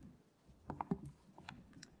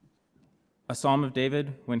A psalm of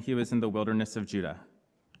David when he was in the wilderness of Judah.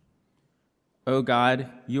 O God,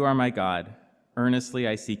 you are my God. Earnestly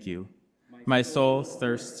I seek you. My soul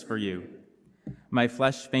thirsts for you. My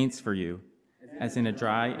flesh faints for you, as in a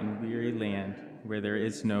dry and weary land where there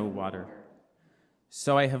is no water.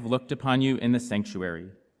 So I have looked upon you in the sanctuary,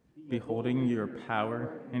 beholding your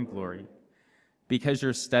power and glory. Because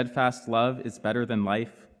your steadfast love is better than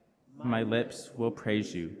life, my lips will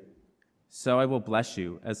praise you. So I will bless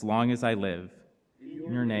you as long as I live.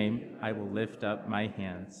 In your name I will lift up my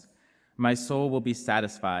hands. My soul will be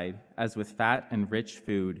satisfied as with fat and rich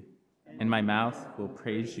food, and my mouth will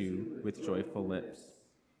praise you with joyful lips.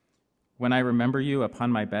 When I remember you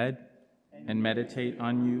upon my bed and meditate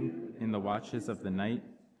on you in the watches of the night,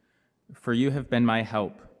 for you have been my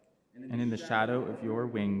help, and in the shadow of your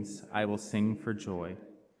wings I will sing for joy.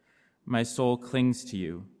 My soul clings to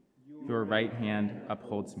you. Your right hand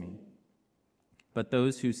upholds me. But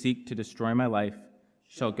those who seek to destroy my life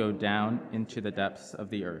shall go down into the depths of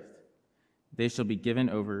the earth. They shall be given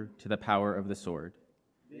over to the power of the sword.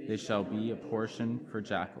 They shall be a portion for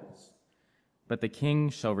jackals. But the king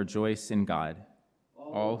shall rejoice in God.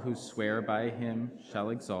 All who swear by him shall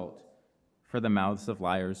exult, for the mouths of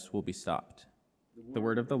liars will be stopped. The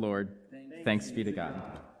word of the Lord. Thanks be to God.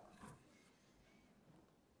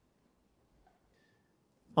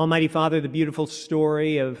 Almighty Father, the beautiful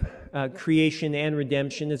story of creation and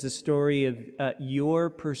redemption is a story of your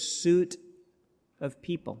pursuit of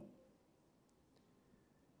people.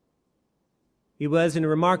 It was, in a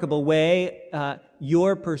remarkable way,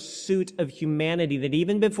 your pursuit of humanity, that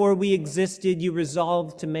even before we existed, you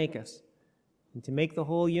resolved to make us and to make the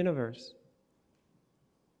whole universe.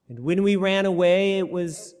 And when we ran away, it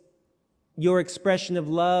was your expression of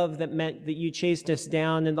love that meant that you chased us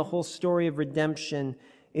down, and the whole story of redemption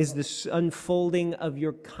is this unfolding of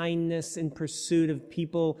your kindness in pursuit of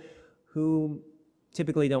people who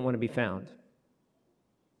typically don't want to be found.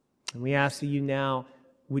 And we ask that you now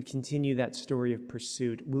would continue that story of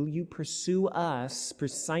pursuit. Will you pursue us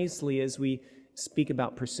precisely as we speak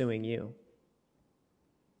about pursuing you?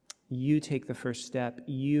 You take the first step.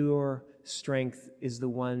 Your strength is the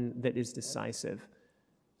one that is decisive.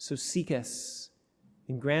 So seek us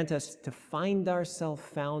and grant us to find ourselves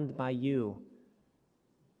found by you,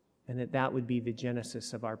 and that would be the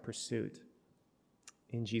genesis of our pursuit.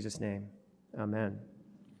 In Jesus' name, amen.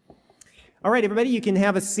 All right, everybody, you can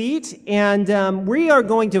have a seat, and we are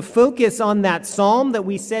going to focus on that psalm that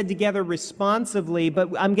we said together responsively,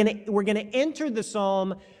 but we're going to enter the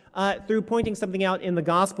psalm through pointing something out in the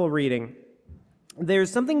gospel reading. There's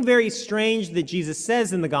something very strange that Jesus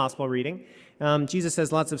says in the gospel reading. Jesus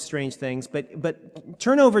says lots of strange things, but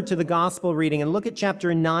turn over to the gospel reading and look at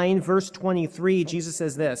chapter 9, verse 23. Jesus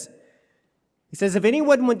says this. He says, "If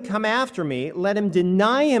anyone would come after me, let him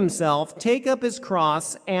deny himself, take up his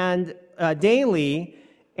cross, and daily,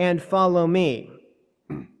 and follow me."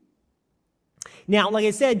 Now, like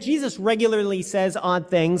I said, Jesus regularly says odd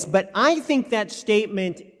things, but I think that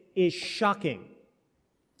statement is shocking.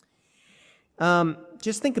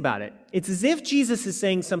 Just think about it. It's as if Jesus is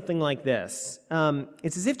saying something like this.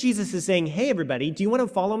 It's as if Jesus is saying, hey, everybody, do you want to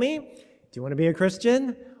follow me? Do you want to be a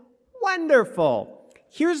Christian? Wonderful.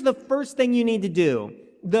 Here's the first thing you need to do.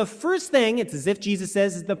 The first thing, it's as if Jesus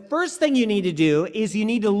says, the first thing you need to do is you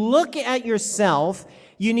need to look at yourself.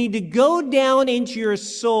 You need to go down into your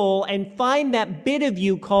soul and find that bit of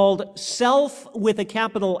you called self with a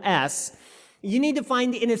capital S. You need to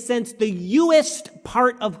find, in a sense, the youest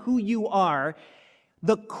part of who you are,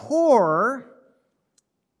 the core,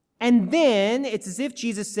 and then it's as if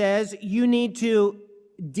Jesus says you need to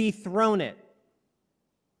dethrone it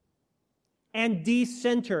and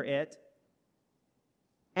decenter it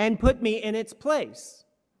and put me in its place.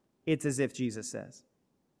 It's as if Jesus says.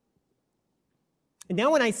 And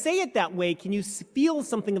now when I say it that way, can you feel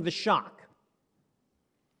something of the shock?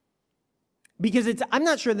 Because I'm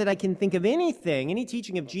not sure that I can think of any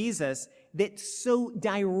teaching of Jesus that so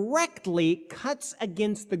directly cuts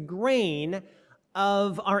against the grain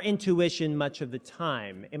of our intuition much of the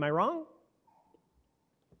time. Am I wrong?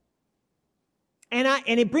 And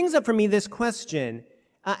it brings up for me this question,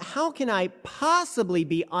 how can I possibly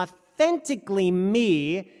be authentically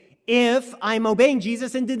me if I'm obeying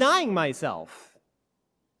Jesus and denying myself?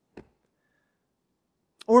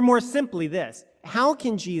 Or more simply this, how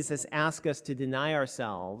can Jesus ask us to deny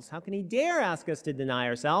ourselves? How can he dare ask us to deny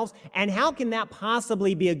ourselves? And how can that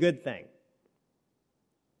possibly be a good thing?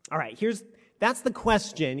 All right, that's the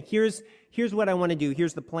question. Here's what I want to do.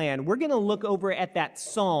 Here's the plan. We're going to look over at that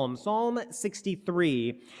psalm, Psalm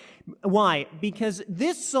 63. Why? Because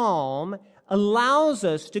this psalm allows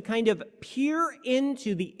us to kind of peer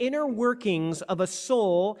into the inner workings of a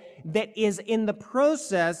soul that is in the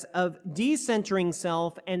process of decentering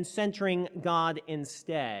self and centering God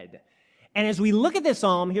instead. And as we look at this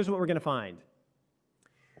psalm, here's what we're going to find.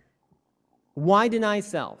 Why deny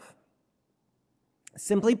self?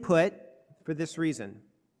 Simply put, for this reason.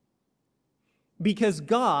 Because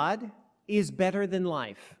God is better than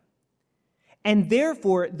life. And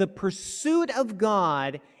therefore, the pursuit of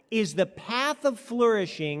God is the path of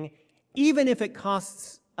flourishing, even if it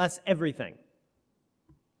costs us everything.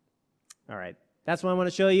 All right, that's what I want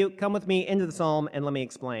to show you. Come with me into the psalm and let me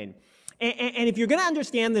explain. And if you're going to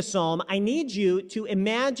understand this psalm, I need you to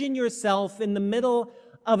imagine yourself in the middle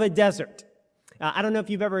of a desert. I don't know if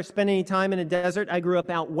you've ever spent any time in a desert. I grew up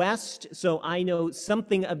out west, so I know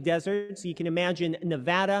something of deserts. You can imagine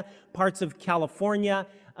Nevada, parts of California.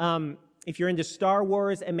 If you're into Star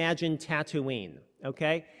Wars, imagine Tatooine,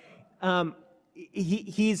 okay? The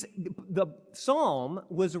psalm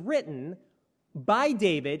was written by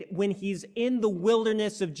David when he's in the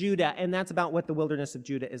wilderness of Judah, and that's about what the wilderness of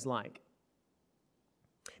Judah is like.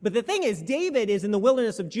 But the thing is, David is in the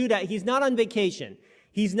wilderness of Judah. He's not on vacation.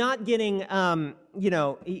 He's not getting,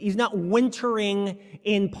 he's not wintering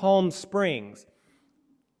in Palm Springs.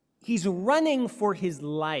 He's running for his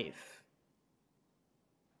life.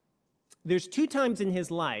 There's 2 times in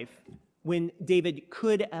his life when David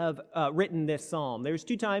could have written this psalm. There's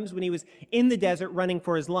 2 times when he was in the desert running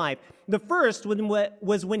for his life. The first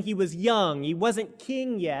was when he was young. He wasn't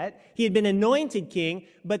king yet. He had been anointed king,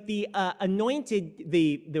 but the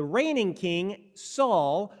reigning king,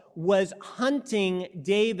 Saul, was hunting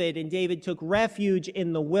David, and David took refuge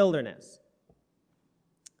in the wilderness.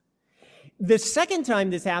 The second time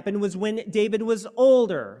this happened was when David was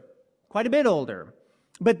older, quite a bit older.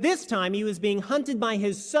 But this time he was being hunted by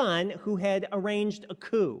his son, who had arranged a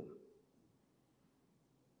coup.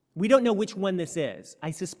 We don't know which one this is.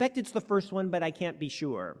 I suspect it's the first one, but I can't be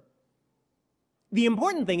sure. The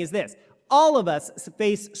important thing is this. All of us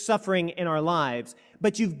face suffering in our lives,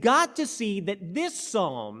 but you've got to see that this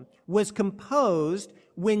psalm was composed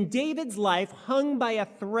when David's life hung by a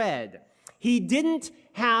thread. He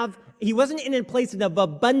wasn't in a place of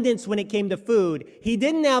abundance when it came to food. He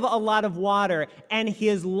didn't have a lot of water, and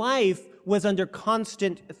his life was under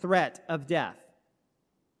constant threat of death.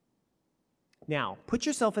 Now, put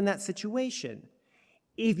yourself in that situation.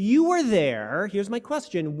 If you were there, here's my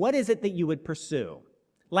question, what is it that you would pursue?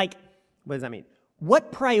 Like, what does that mean?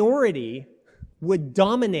 What priority would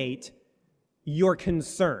dominate your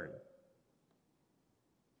concern?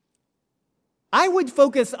 I would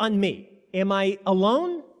focus on me. Am I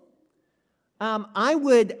alone?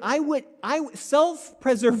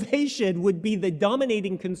 Self-preservation would be the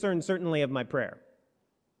dominating concern, certainly, of my prayer.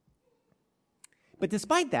 But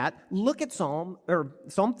despite that, look at Psalm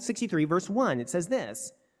 63, verse 1. It says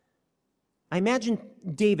this. I imagine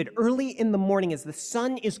David early in the morning as the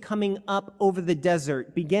sun is coming up over the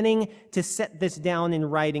desert, beginning to set this down in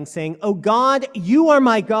writing, saying, "O God, you are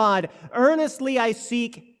my God. Earnestly I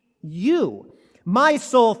seek you. My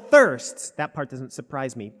soul thirsts." That part doesn't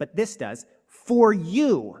surprise me, but this does. "For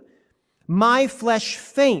you. My flesh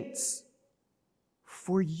faints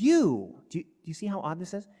for you." Do you see how odd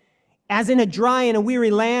this is? "As in a dry and a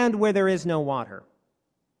weary land where there is no water."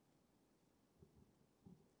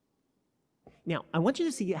 Now, I want you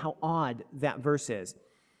to see how odd that verse is.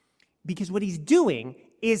 Because what he's doing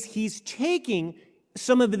is he's taking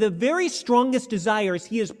some of the very strongest desires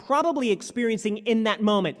he is probably experiencing in that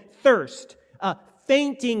moment. Thirst,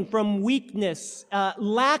 fainting from weakness,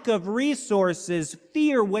 lack of resources,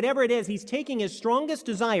 fear, whatever it is. He's taking his strongest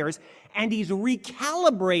desires and he's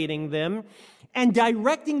recalibrating them and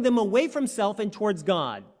directing them away from self and towards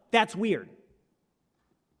God. That's weird.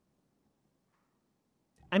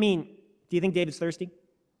 I mean, do you think David's thirsty?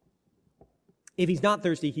 If he's not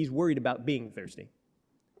thirsty, he's worried about being thirsty.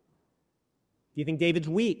 Do you think David's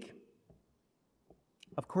weak?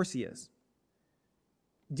 Of course he is.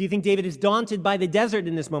 Do you think David is daunted by the desert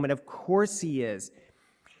in this moment? Of course he is.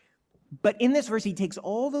 But in this verse, he takes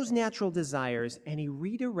all those natural desires and he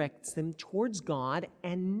redirects them towards God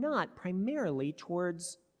and not primarily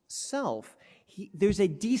towards self. There's a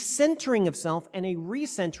decentering of self and a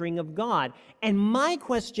recentering of God. And my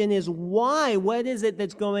question is, why? What is it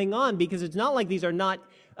that's going on? Because it's not like these are not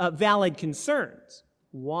valid concerns.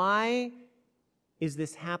 Why is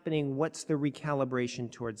this happening? What's the recalibration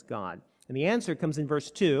towards God? And the answer comes in verse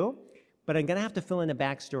 2, but I'm going to have to fill in a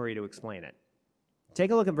backstory to explain it.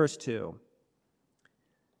 Take a look at verse 2.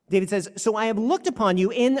 David says, "So I have looked upon you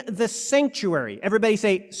in the sanctuary." Everybody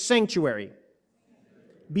say, sanctuary.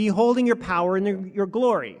 "Beholding your power and your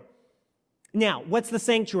glory." Now, what's the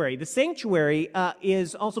sanctuary? The sanctuary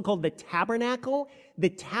is also called the tabernacle. The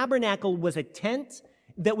tabernacle was a tent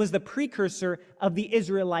that was the precursor of the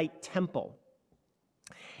Israelite temple.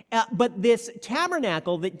 But this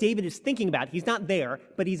tabernacle that David is thinking about, he's not there,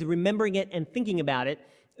 but he's remembering it and thinking about it.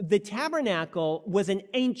 The tabernacle was an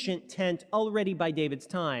ancient tent already by David's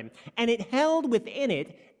time, and it held within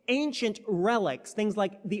it ancient relics, things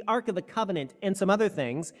like the Ark of the Covenant and some other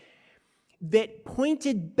things that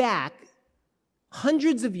pointed back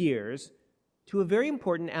hundreds of years to a very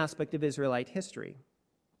important aspect of Israelite history.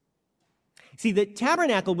 See, the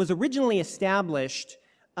tabernacle was originally established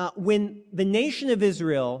when the nation of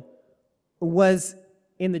Israel was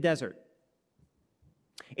in the desert.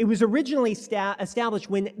 It was originally established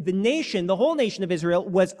when the whole nation of Israel,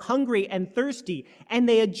 was hungry and thirsty, and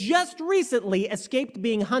they had just recently escaped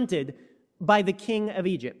being hunted by the king of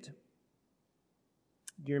Egypt.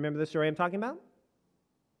 Do you remember the story I'm talking about?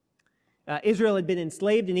 Israel had been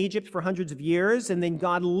enslaved in Egypt for hundreds of years, and then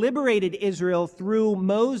God liberated Israel through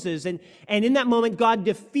Moses. And in that moment, God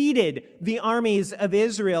defeated the armies of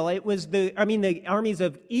Israel. It was the armies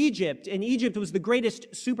of Egypt, and Egypt was the greatest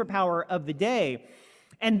superpower of the day.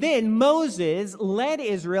 And then Moses led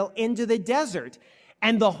Israel into the desert.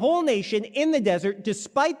 And the whole nation in the desert,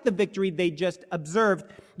 despite the victory they just observed,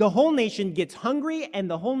 the whole nation gets hungry and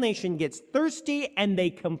the whole nation gets thirsty, and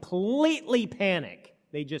they completely panic.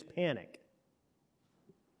 They just panic.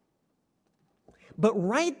 But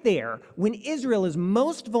right there, when Israel is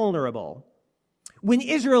most vulnerable, when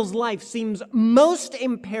Israel's life seems most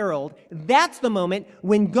imperiled, that's the moment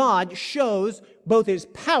when God shows both his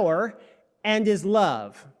power and his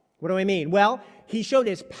love. What do I mean? Well, he showed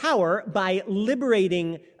his power by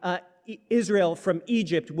liberating Israel from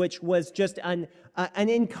Egypt, which was just an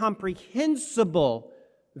incomprehensible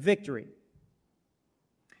victory.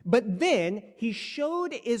 But then he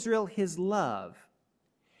showed Israel his love.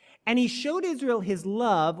 And he showed Israel his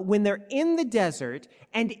love when they're in the desert,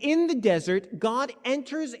 and in the desert, God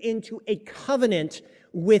enters into a covenant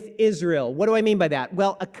with Israel. What do I mean by that?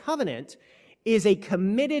 Well, a covenant is a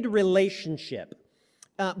committed relationship,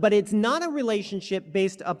 but it's not a relationship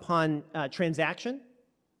based upon transaction.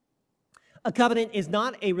 A covenant is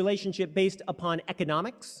not a relationship based upon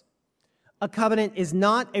economics. A covenant is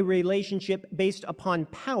not a relationship based upon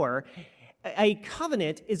power. A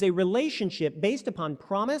covenant is a relationship based upon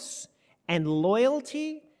promise and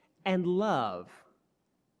loyalty and love.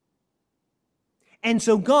 And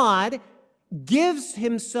so God gives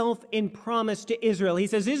himself in promise to Israel. He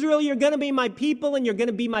says, Israel, you're going to be my people, and you're going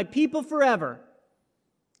to be my people forever.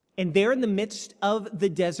 And there in the midst of the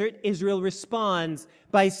desert, Israel responds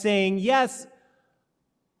by saying, yes,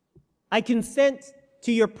 I consent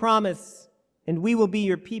to your promise, and we will be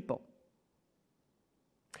your people.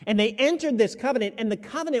 And they entered this covenant, and the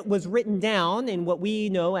covenant was written down in what we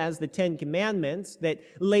know as the Ten Commandments that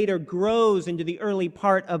later grows into the early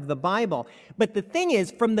part of the Bible. But the thing is,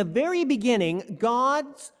 from the very beginning,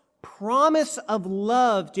 God's promise of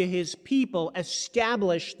love to his people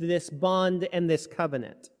established this bond and this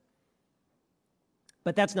covenant.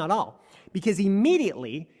 But that's not all, because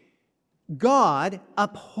immediately God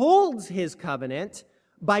upholds his covenant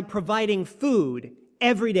by providing food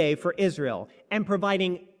every day for Israel and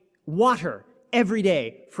providing water every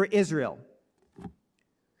day for Israel.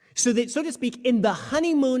 So that, so to speak, in the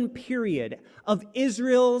honeymoon period of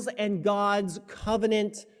Israel's and God's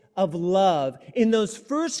covenant of love, in those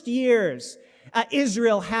first years,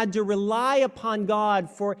 Israel had to rely upon God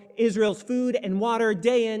for Israel's food and water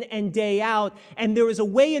day in and day out. And there was a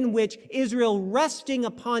way in which Israel, resting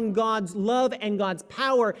upon God's love and God's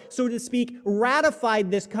power, so to speak,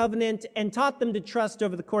 ratified this covenant and taught them to trust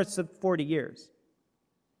over the course of 40 years.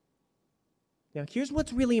 Now, here's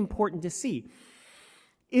what's really important to see.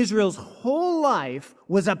 Israel's whole life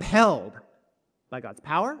was upheld by God's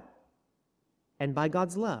power and by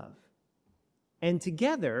God's love. And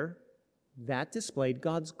together, that displayed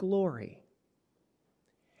God's glory.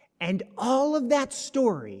 And all of that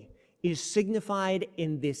story is signified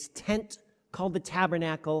in this tent called the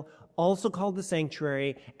tabernacle, also called the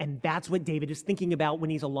sanctuary, and that's what David is thinking about when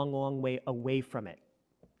he's a long, long way away from it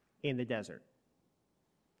in the desert.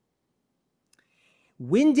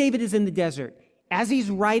 When David is in the desert, as he's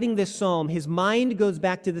writing this psalm, his mind goes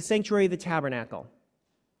back to the sanctuary of the tabernacle.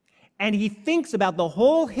 And he thinks about the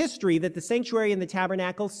whole history that the sanctuary and the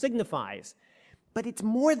tabernacle signifies. But it's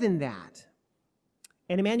more than that.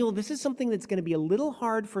 And Emmanuel, this is something that's going to be a little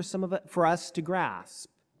hard for us to grasp,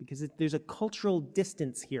 because there's a cultural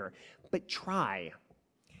distance here. But try.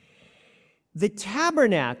 The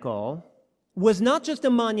tabernacle was not just a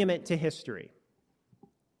monument to history.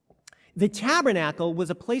 The tabernacle was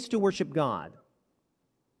a place to worship God.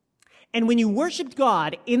 And when you worshiped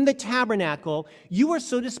God in the tabernacle, you were,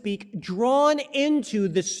 so to speak, drawn into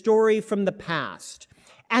the story from the past.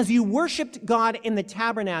 As you worshiped God in the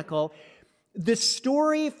tabernacle, the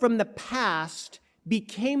story from the past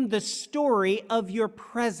became the story of your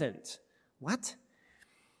present. What?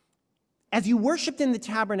 As you worshiped in the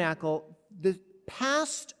tabernacle, the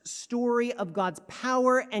past story of God's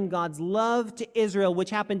power and God's love to Israel, which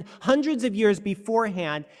happened hundreds of years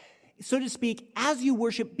beforehand, so to speak, as you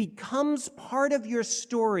worship, becomes part of your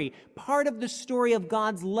story, part of the story of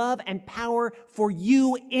God's love and power for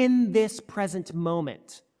you in this present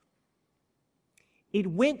moment. It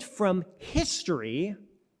went from history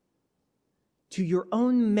to your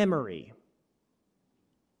own memory.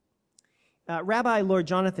 Rabbi Lord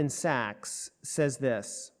Jonathan Sacks says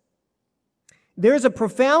this: there is a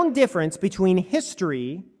profound difference between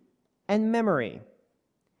history and memory.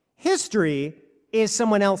 History is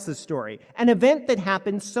someone else's story, an event that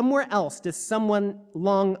happened somewhere else to someone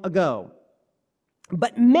long ago.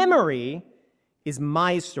 But memory is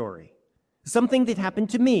my story, something that happened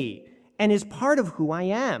to me and is part of who I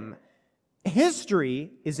am.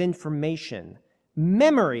 History is information.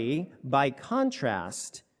 Memory, by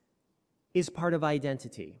contrast, is part of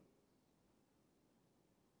identity.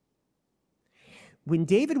 When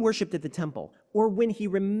David worshiped at the temple, or when he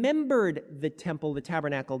remembered the temple, the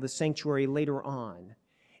tabernacle, the sanctuary later on,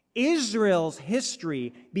 Israel's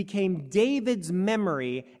history became David's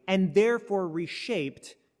memory and therefore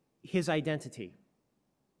reshaped his identity.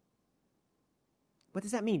 What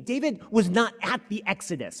does that mean? David was not at the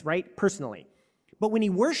Exodus, right, personally. But when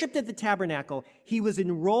he worshiped at the tabernacle, he was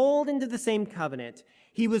enrolled into the same covenant.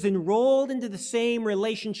 He was enrolled into the same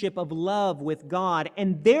relationship of love with God.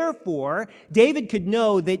 And therefore, David could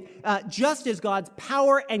know that just as God's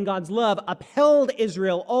power and God's love upheld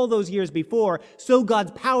Israel all those years before, so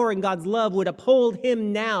God's power and God's love would uphold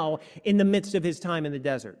him now in the midst of his time in the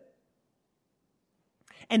desert.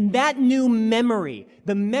 And that new memory,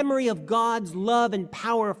 the memory of God's love and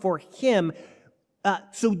power for him,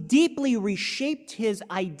 so deeply reshaped his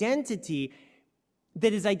identity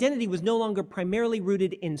that his identity was no longer primarily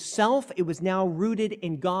rooted in self. It was now rooted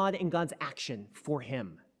in God and God's action for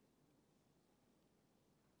him.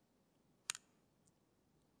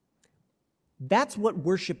 That's what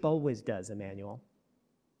worship always does, Emmanuel.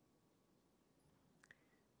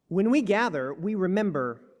 When we gather, we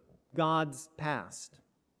remember God's past.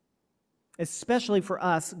 Especially for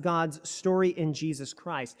us, God's story in Jesus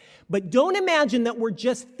Christ. But don't imagine that we're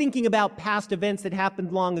just thinking about past events that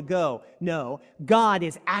happened long ago. No, God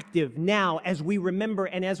is active now as we remember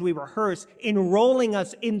and as we rehearse, enrolling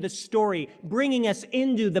us in the story, bringing us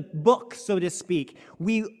into the book, so to speak.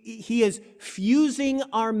 He is fusing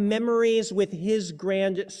our memories with his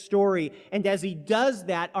grand story. And as he does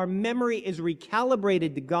that, our memory is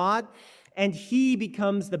recalibrated to God, and he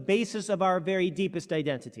becomes the basis of our very deepest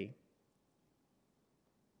identity.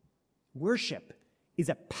 Worship is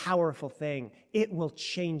a powerful thing. It will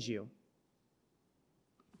change you.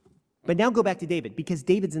 But now go back to David, because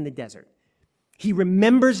David's in the desert. He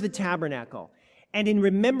remembers the tabernacle. And in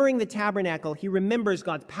remembering the tabernacle, he remembers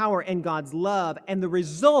God's power and God's love. And the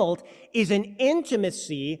result is an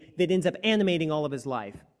intimacy that ends up animating all of his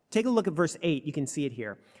life. Take a look at verse 8. You can see it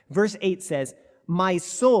here. Verse 8 says, "My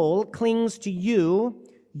soul clings to you.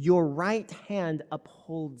 Your right hand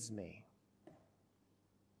upholds me."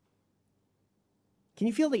 Can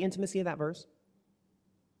you feel the intimacy of that verse?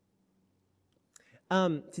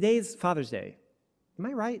 Today's Father's Day. Am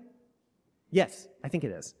I right? Yes, I think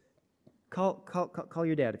it is. Call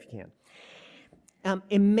your dad if you can.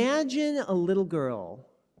 Imagine a little girl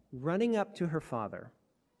running up to her father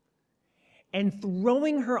and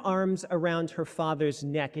throwing her arms around her father's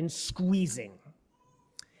neck and squeezing.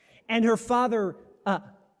 And her father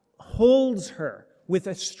holds her with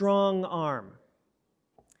a strong arm.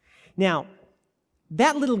 Now,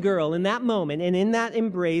 that little girl in that moment and in that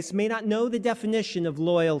embrace may not know the definition of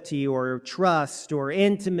loyalty or trust or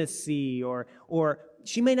intimacy or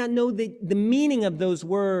she may not know the meaning of those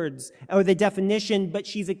words or the definition, but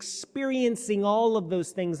she's experiencing all of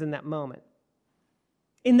those things in that moment.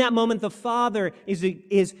 In that moment, the father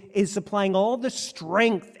is supplying all the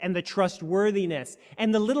strength and the trustworthiness.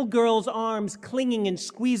 And the little girl's arms clinging and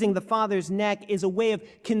squeezing the father's neck is a way of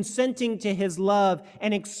consenting to his love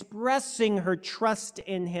and expressing her trust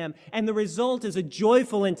in him. And the result is a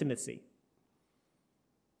joyful intimacy.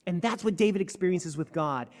 And that's what David experiences with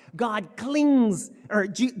God. David clings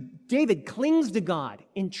to God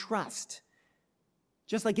in trust,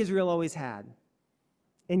 just like Israel always had.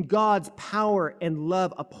 And God's power and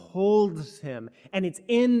love upholds him. And it's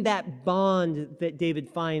in that bond that David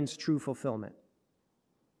finds true fulfillment.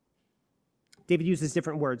 David uses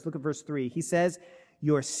different words. Look at verse 3. He says,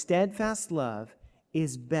 your steadfast love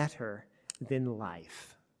is better than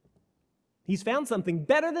life. He's found something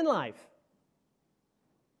better than life.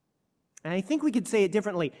 And I think we could say it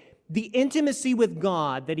differently. The intimacy with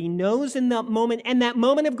God that he knows in that moment, and that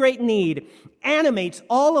moment of great need, animates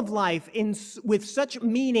all of life with such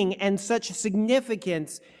meaning and such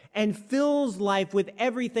significance, and fills life with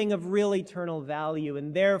everything of real eternal value.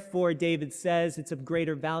 And therefore, David says it's of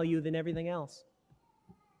greater value than everything else.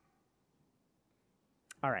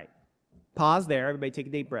 All right. Pause there. Everybody take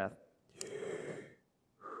a deep breath.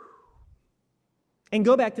 And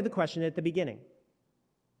go back to the question at the beginning.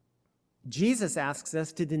 Jesus asks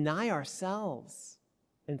us to deny ourselves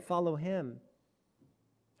and follow him.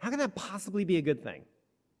 How can that possibly be a good thing?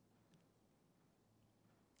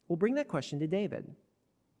 We'll bring that question to David.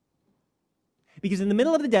 Because in the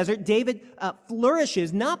middle of the desert, David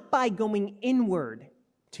flourishes not by going inward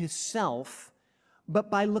to self,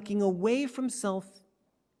 but by looking away from self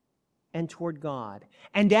and toward God.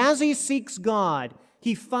 And as he seeks God,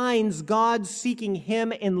 he finds God seeking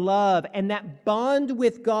him in love, and that bond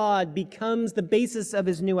with God becomes the basis of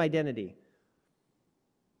his new identity.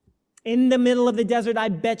 In the middle of the desert, I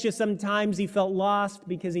bet you sometimes he felt lost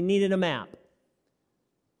because he needed a map.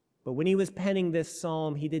 But when he was penning this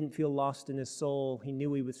psalm, he didn't feel lost in his soul. He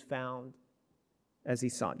knew he was found as he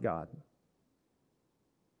sought God.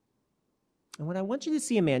 And what I want you to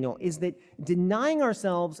see, Emmanuel, is that denying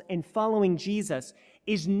ourselves and following Jesus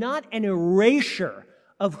is not an erasure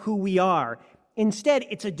of who we are. Instead,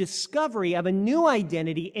 it's a discovery of a new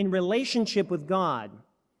identity in relationship with God.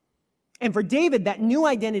 And for David, that new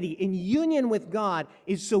identity in union with God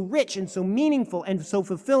is so rich and so meaningful and so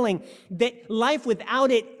fulfilling that life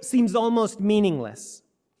without it seems almost meaningless.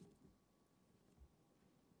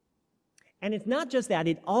 And it's not just that,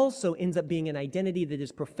 it also ends up being an identity that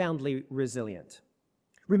is profoundly resilient.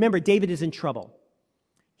 Remember, David is in trouble.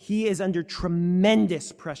 He is under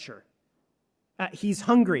tremendous pressure. He's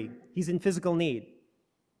hungry. He's in physical need.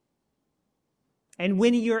 And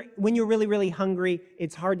when you're really, really hungry,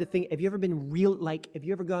 it's hard to think. Have you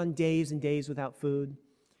ever gone days and days without food?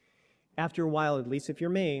 After a while, at least if you're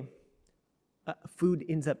me, food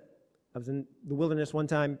ends up. I was in the wilderness one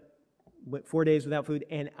time, went 4 days without food,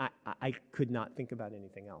 and I could not think about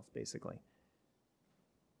anything else, basically.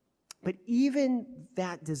 But even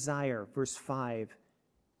that desire, verse 5,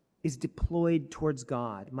 is deployed towards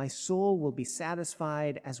God. My soul will be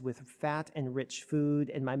satisfied as with fat and rich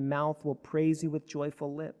food, and my mouth will praise you with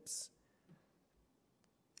joyful lips.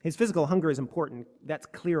 His physical hunger is important. That's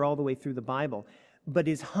clear all the way through the Bible. But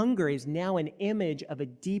his hunger is now an image of a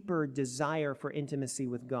deeper desire for intimacy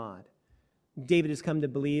with God. David has come to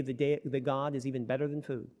believe that God is even better than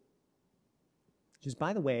food. Which is,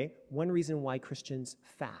 by the way, one reason why Christians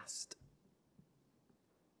fast.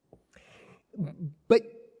 But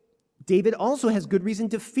David also has good reason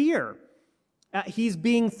to fear. He's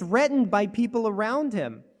being threatened by people around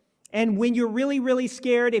him. And when you're really, really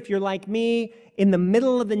scared, if you're like me, in the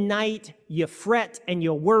middle of the night, you fret and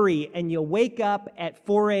you worry and you wake up at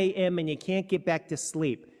 4 a.m. and you can't get back to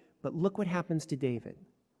sleep. But look what happens to David.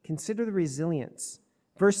 Consider the resilience.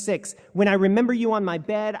 Verse 6, when I remember you on my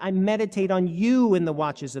bed, I meditate on you in the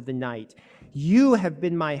watches of the night. You have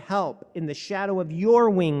been my help. In the shadow of your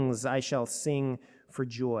wings I shall sing for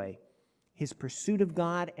joy. His pursuit of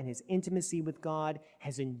God and his intimacy with God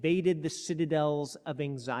has invaded the citadels of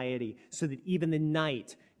anxiety, so that even the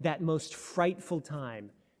night, that most frightful time,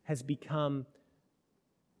 has become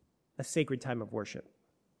a sacred time of worship.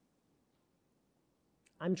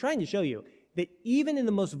 I'm trying to show you that even in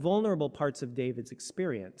the most vulnerable parts of David's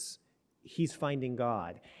experience, he's finding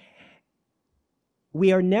God.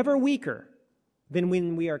 We are never weaker than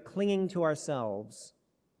when we are clinging to ourselves,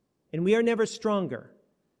 and we are never stronger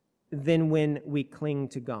than when we cling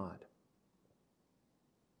to God.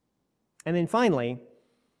 And then finally,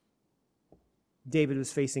 David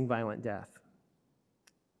was facing violent death.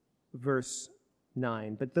 Verse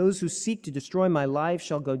 9, but those who seek to destroy my life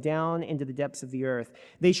shall go down into the depths of the earth.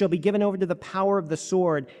 They shall be given over to the power of the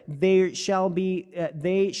sword. They shall be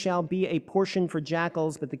a portion for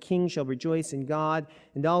jackals, but the king shall rejoice in God,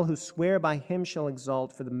 and all who swear by him shall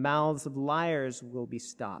exult, for the mouths of liars will be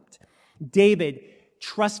stopped. David,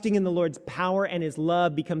 trusting in the Lord's power and his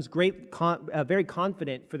love, becomes very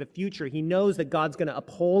confident for the future. He knows that God's going to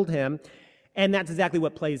uphold him. And that's exactly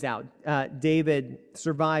what plays out. David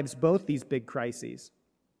survives both these big crises.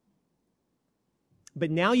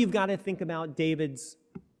 But now you've got to think about David's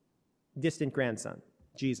distant grandson.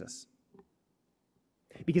 Jesus.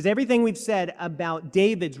 Because everything we've said about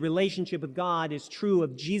David's relationship with God is true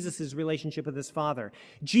of Jesus' relationship with his Father.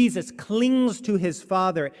 Jesus clings to his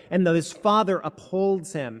Father, and his Father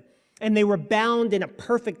upholds him. And they were bound in a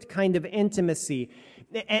perfect kind of intimacy.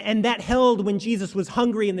 And that held when Jesus was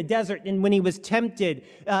hungry in the desert and when he was tempted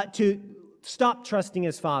to stop trusting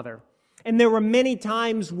his Father. And there were many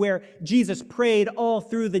times where Jesus prayed all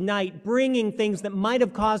through the night, bringing things that might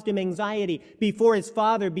have caused him anxiety before his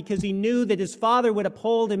Father, because he knew that his Father would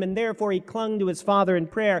uphold him, and therefore he clung to his Father in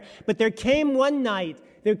prayer. But there came one night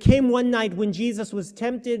when Jesus was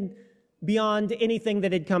tempted beyond anything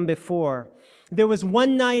that had come before. There was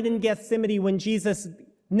one night in Gethsemane when Jesus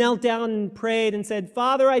knelt down and prayed and said,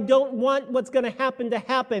 Father, I don't want what's going to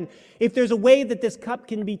happen. If there's a way that this cup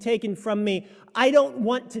can be taken from me, I don't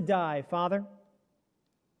want to die, Father.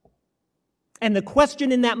 And the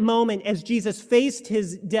question in that moment as Jesus faced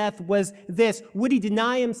his death was this: would he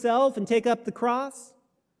deny himself and take up the cross?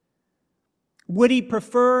 Would he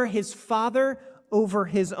prefer his Father over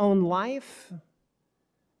his own life?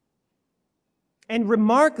 And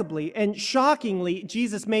remarkably and shockingly,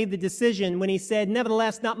 Jesus made the decision when he said,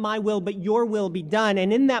 nevertheless, not my will, but your will be done.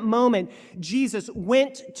 And in that moment, Jesus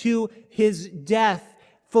went to his death,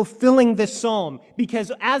 fulfilling this psalm.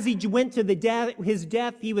 Because as he went to his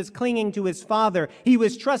death, he was clinging to his Father. He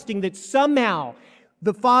was trusting that somehow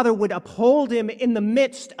the Father would uphold him in the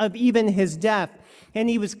midst of even his death. And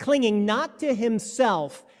he was clinging not to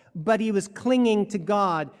himself, but he was clinging to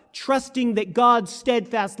God, trusting that God's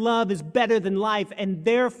steadfast love is better than life, and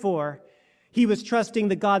therefore he was trusting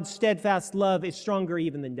that God's steadfast love is stronger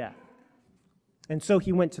even than death. And so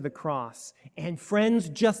he went to the cross. And friends,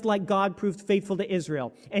 just like God proved faithful to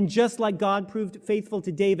Israel, and just like God proved faithful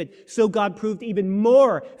to David, so God proved even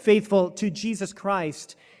more faithful to Jesus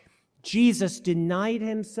Christ. Jesus denied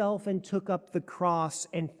himself and took up the cross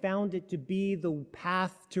and found it to be the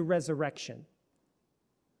path to resurrection.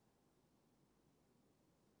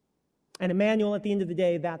 And Emmanuel, at the end of the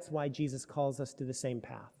day, that's why Jesus calls us to the same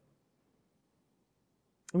path.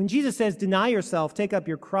 When Jesus says, deny yourself, take up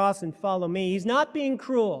your cross and follow me, he's not being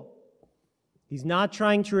cruel. He's not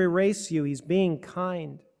trying to erase you. He's being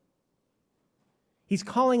kind. He's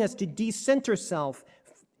calling us to decenter self.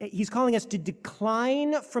 He's calling us to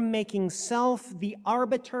decline from making self the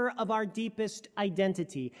arbiter of our deepest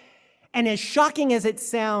identity. And as shocking as it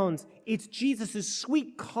sounds, it's Jesus'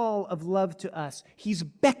 sweet call of love to us. He's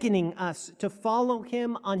beckoning us to follow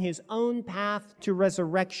him on his own path to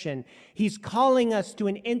resurrection. He's calling us to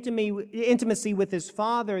an intimacy with his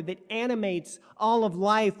Father that animates all of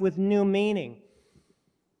life with new meaning.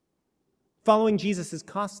 Following Jesus is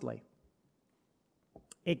costly.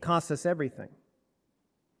 It costs us everything.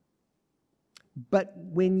 But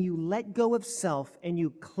when you let go of self and you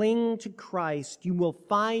cling to Christ, you will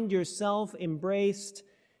find yourself embraced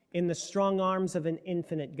in the strong arms of an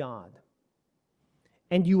infinite God.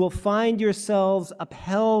 And you will find yourselves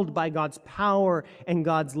upheld by God's power and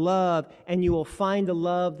God's love, and you will find a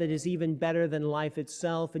love that is even better than life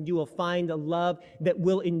itself, and you will find a love that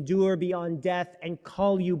will endure beyond death and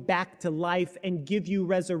call you back to life and give you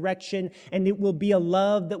resurrection, and it will be a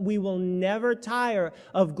love that we will never tire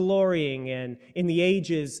of glorying in the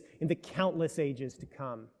ages, in the countless ages to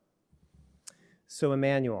come. So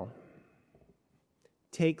Emmanuel,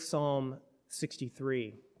 take Psalm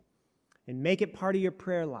 63. And make it part of your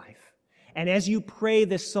prayer life. And as you pray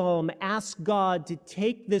this psalm, ask God to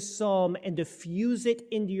take this psalm and to fuse it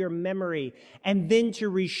into your memory, and then to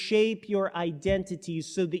reshape your identity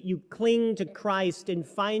so that you cling to Christ and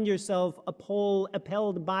find yourself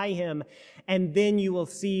upheld by him. And then you will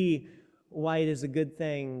see why it is a good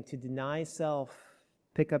thing to deny self,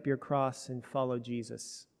 pick up your cross, and follow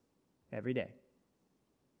Jesus every day.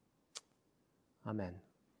 Amen.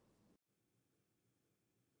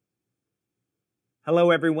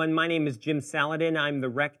 Hello, everyone. My name is Jim Saladin. I'm the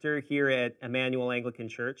rector here at Emmanuel Anglican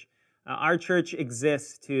Church. Our church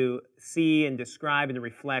exists to see and describe and to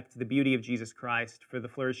reflect the beauty of Jesus Christ for the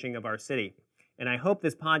flourishing of our city. And I hope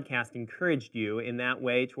this podcast encouraged you in that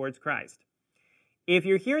way towards Christ. If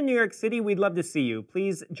you're here in New York City, we'd love to see you.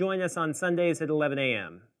 Please join us on Sundays at 11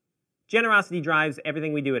 a.m. Generosity drives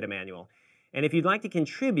everything we do at Emmanuel. And if you'd like to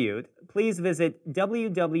contribute, please visit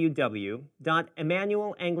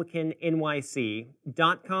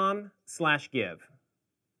www.emmanuelanglicannyc.com/give.